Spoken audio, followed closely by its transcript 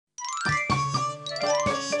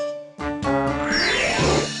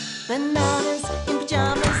Bananas in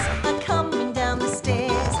pyjamas are coming down the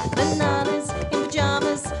stairs. Bananas in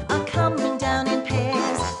pyjamas are coming down in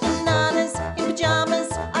pairs. Bananas in pyjamas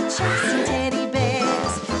are chasing teddy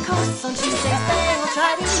bears. 'Cause on Tuesdays they'll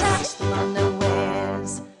try to catch them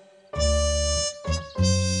unawares.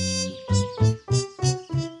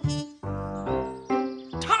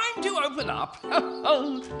 Time to open up.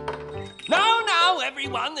 Now,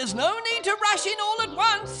 everyone, there's no need to rush in all at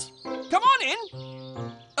once. Come on in.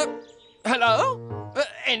 Hello?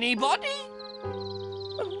 Anybody?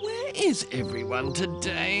 Where is everyone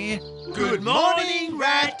today? Good morning,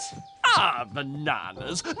 Rat. Ah,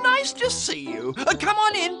 Bananas. Nice to see you. Come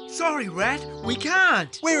on in. Sorry, Rat, we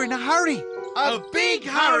can't. We're in a hurry. A big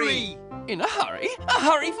hurry. In a hurry? A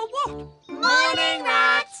hurry for what? Morning,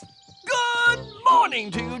 Rat! Good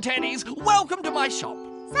morning to you, Teddies. Welcome to my shop.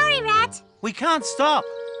 Sorry, Rat. We can't stop.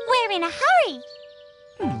 We're in a hurry.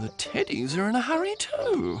 The Teddies are in a hurry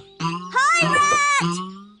too. Hi, Rat!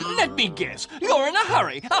 Let me guess, you're in a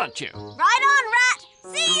hurry, aren't you? Right on, Rat!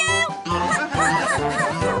 See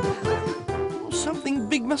you! Something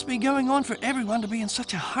big must be going on for everyone to be in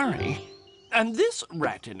such a hurry. And this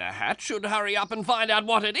rat in a hat should hurry up and find out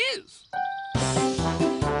what it is.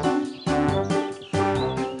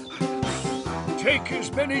 Take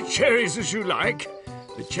as many cherries as you like.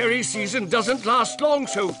 The cherry season doesn't last long,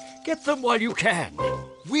 so get them while you can.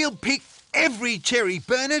 We'll pick every cherry,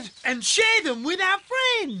 Bernard. And share them with our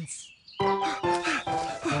friends.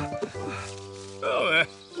 Oh,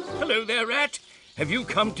 hello there, Rat. Have you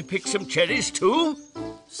come to pick some cherries too?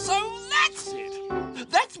 So that's it.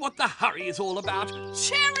 That's what the hurry is all about.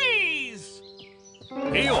 Cherries!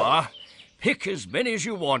 Here you are. Pick as many as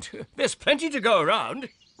you want. There's plenty to go around.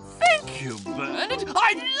 Thank you, Bernard.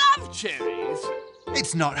 I love cherries.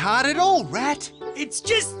 It's not hard at all, Rat. It's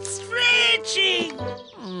just stretching.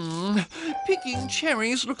 Picking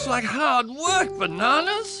cherries looks like hard work,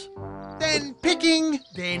 Bananas. Then picking.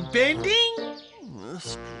 Then bending.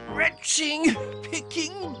 Stretching,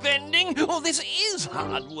 picking, bending. Oh, this is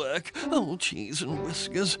hard work. Oh, cheese and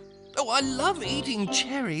whiskers. Oh, I love eating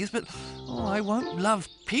cherries, but I won't love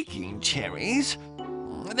picking cherries.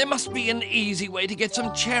 There must be an easy way to get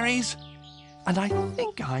some cherries. And I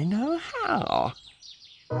think I know how.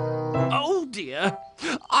 Oh, dear.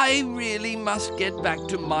 I really must get back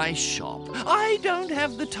to my shop. I don't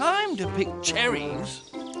have the time to pick cherries.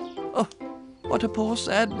 Oh, what a poor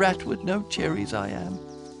sad rat with no cherries I am.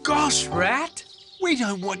 Gosh, Rat. We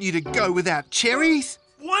don't want you to go without cherries.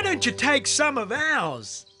 Why don't you take some of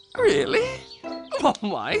ours? Really? Oh,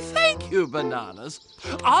 why, thank you, Bananas.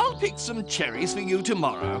 I'll pick some cherries for you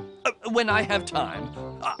tomorrow, when I have time.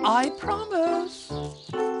 I promise.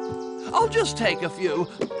 I'll just take a few.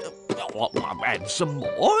 I'll add some more.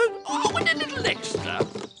 Oh, and a little extra.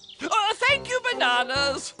 Thank you,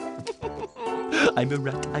 Bananas. I'm a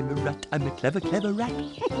rat, I'm a clever, clever rat.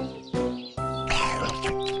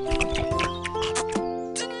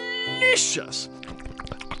 Delicious.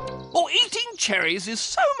 Oh, eating cherries is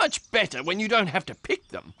so much better when you don't have to pick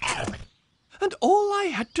them. And all I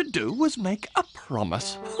had to do was make a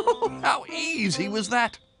promise. How easy was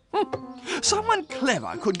that? Someone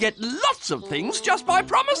clever could get lots of things just by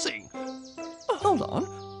promising. Hold on.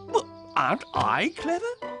 Well, aren't I clever?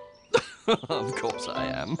 Of course I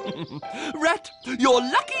am. Rat, your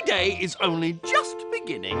lucky day is only just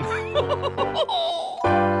beginning.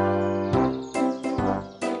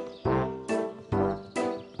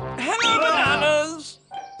 Hello, Bananas.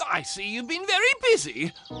 I see you've been very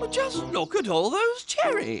busy. But just look at all those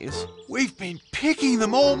cherries. We've been picking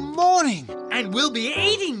them all morning. And we'll be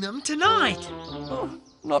eating them tonight. Oh,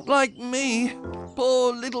 not like me.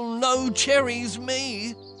 Poor little no cherries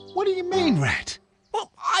me. What do you mean, Rat?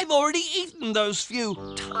 Well, I've already eaten those few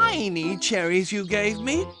tiny cherries you gave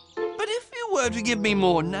me. But if you were to give me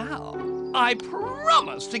more now, I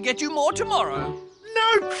promise to get you more tomorrow.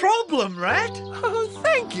 No problem, Rat. Oh,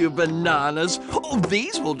 thank you, Bananas. Oh,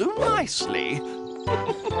 these will do nicely.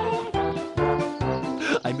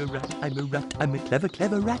 I'm a rat, I'm a clever,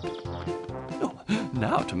 clever rat. Oh,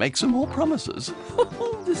 now to make some more promises.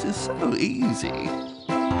 This is so easy.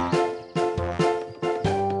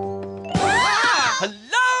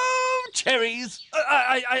 Hello, cherries.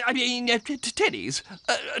 I mean, Teddies.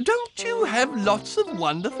 Don't you have lots of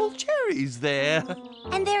wonderful cherries there?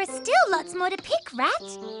 And there are still lots more to pick,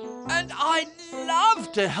 Rat. And I'd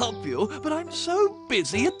love to help you, but I'm so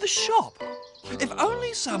busy at the shop. If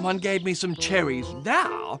only someone gave me some cherries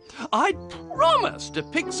now, I'd promise to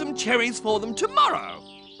pick some cherries for them tomorrow.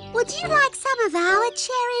 Would you like some of our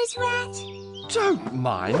cherries, Rat? Don't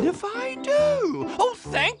mind if I do. Oh,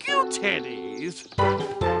 thank you, Teddies.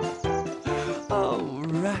 Oh,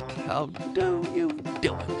 Rat, how do you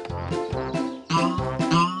do it?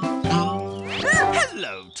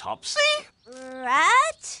 Hello, Topsy.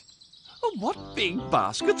 Rat? Oh, what big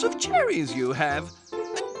baskets of cherries you have.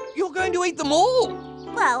 And you're going to eat them all.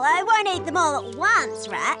 Well, I won't eat them all at once,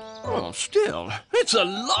 Rat. Oh, still, it's a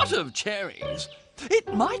lot of cherries.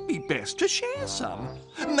 It might be best to share some.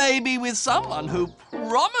 Maybe with someone who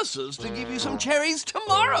promises to give you some cherries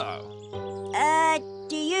tomorrow.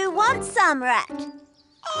 Do you want some, Rat?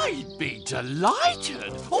 I'd be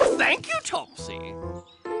delighted. Oh, thank you, Topsy.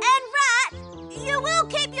 And Rat, you will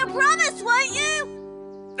keep your promise, won't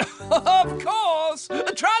you? Of course.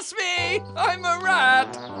 Trust me, I'm a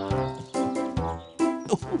rat.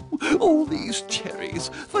 Oh, all these cherries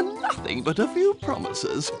for nothing but a few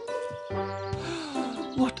promises.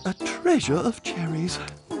 What a treasure of cherries.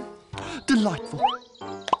 Delightful.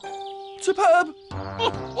 Superb.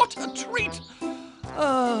 Oh, what a treat.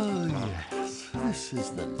 Oh, yes, this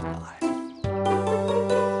is the life.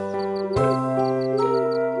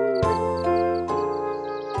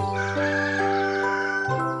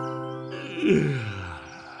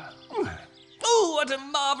 Oh, what a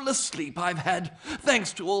marvellous sleep I've had,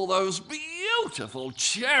 thanks to all those beautiful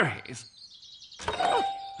cherries.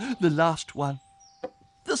 The last one.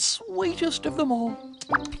 The sweetest of them all.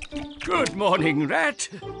 Good morning, Rat.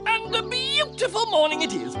 And a beautiful morning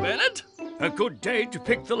it is, Bernard. A good day to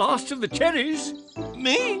pick the last of the cherries.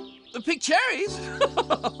 Me? Pick cherries?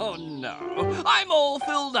 Oh, no. I'm all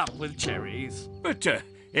filled up with cherries. But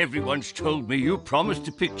everyone's told me you promised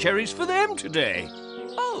to pick cherries for them today.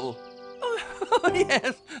 Oh.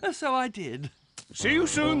 Yes, so I did. See you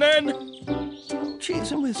soon, then.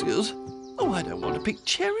 Cheese and whiskers. Oh, I don't want to pick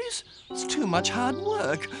cherries. It's too much hard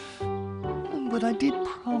work. But I did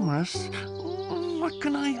promise. What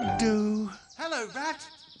can I do? Hello, Rat.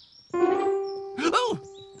 Oh,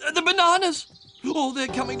 the bananas. Oh, they're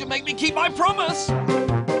coming to make me keep my promise. The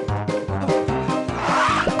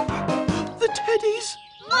teddies.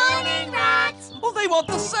 Morning, Rat! Oh, they want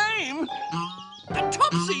the same. And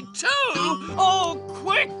Topsy, too. Oh,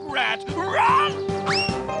 quick, Rat, run!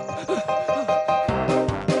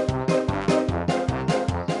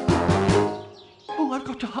 Oh, I've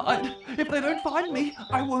got to hide. If they don't find me,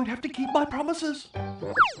 I won't have to keep my promises.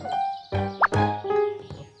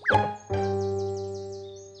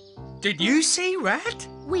 Did you see Rat?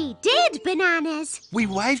 We did, Bananas. We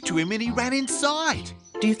waved to him and he ran inside.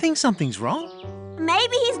 Do you think something's wrong?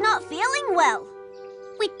 Maybe he's not feeling well.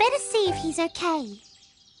 We'd better see if he's okay.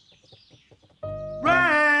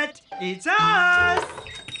 Rat, it's us!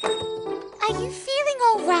 Are you feeling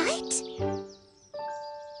all right?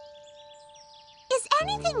 Is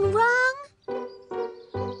anything wrong?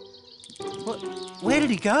 Where did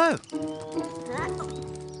he go?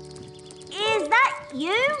 Is that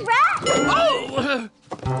you, Rat? Oh!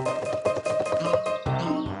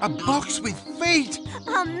 A box with feet.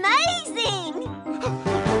 Amazing!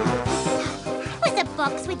 With a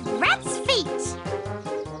box with rat's feet.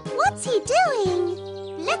 What's he doing?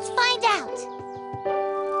 Let's find out.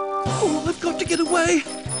 Oh, I've got to get away.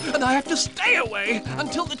 And I have to stay away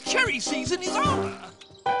until the cherry season is over.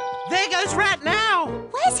 There goes Rat now!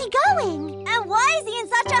 Where's he going? And why is he in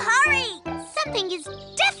such a hurry? Something is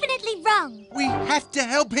definitely wrong. We have to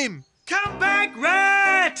help him. Come back,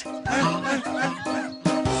 Rat!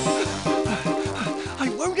 I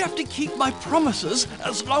won't have to keep my promises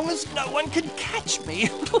as long as no one can catch me.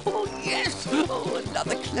 Oh, yes. Oh,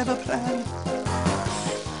 another clever plan.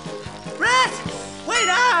 Rat, wait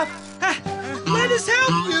up! Let us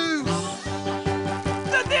help you!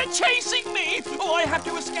 They're chasing me. Oh, I have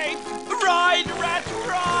to escape. Ride, Rat,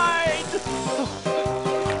 ride.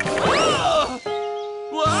 Oh.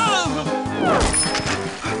 Whoa.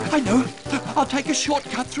 I know. I'll take a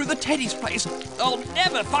shortcut through the Teddy's place. They'll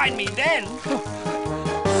never find me then.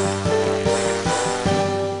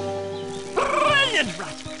 Brilliant,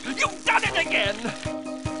 Rat! You've done it again!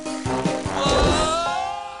 Whoa.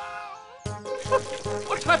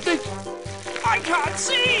 What's happening? I can't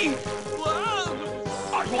see! Whoa.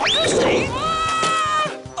 I want to see!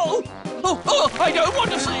 Oh, I don't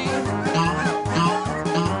want to see!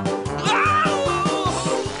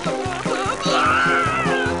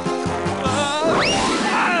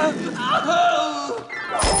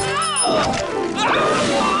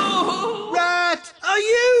 Rat, Are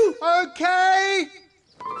you? okay?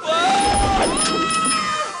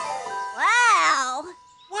 Wow!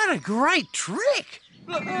 What a great trick!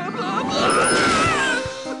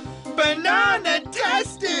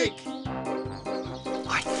 Banana-tastic!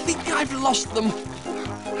 I think I've lost them.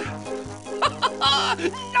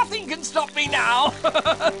 Nothing can stop me now.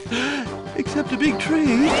 Except a big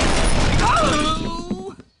tree.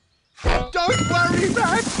 Oh! Don't worry,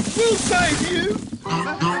 Rat. We'll save you.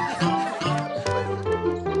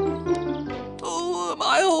 Oh, am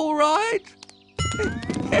I all right?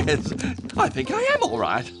 Yes, I think I am all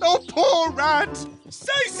right. Oh, poor Rat.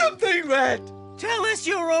 Say something, Rat. Tell us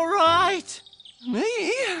you're all right. Me?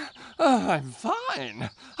 Oh, I'm fine.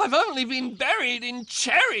 I've only been buried in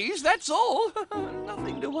cherries, that's all.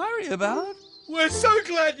 Nothing to worry about. We're so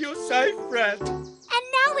glad you're safe, Rat. And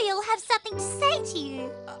now we all have something to say to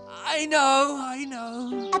you. I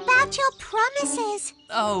know. About your promises.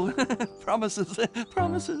 Oh, promises.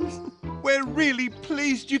 We're really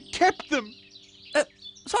pleased you kept them.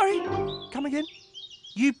 Sorry, come again?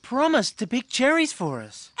 You promised to pick cherries for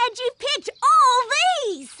us. And you picked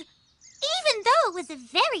all these! Even though it was a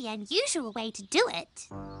very unusual way to do it.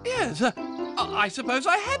 Yes, I suppose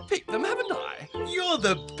I had picked them, haven't I? You're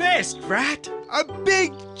the best, Rat. A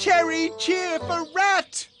big cherry cheer for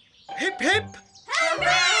Rat. Hip, hip.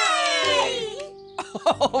 Hooray!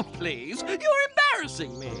 Oh, please, you're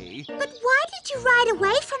embarrassing me. But why did you ride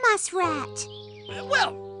away from us, Rat?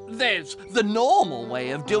 Well, there's the normal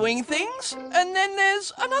way of doing things, and then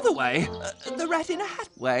there's another way, the rat in a hat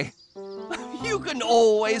way. You can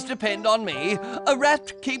always depend on me. A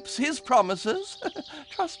rat keeps his promises.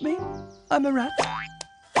 Trust me, I'm a rat.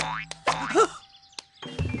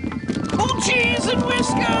 Oh, cheese and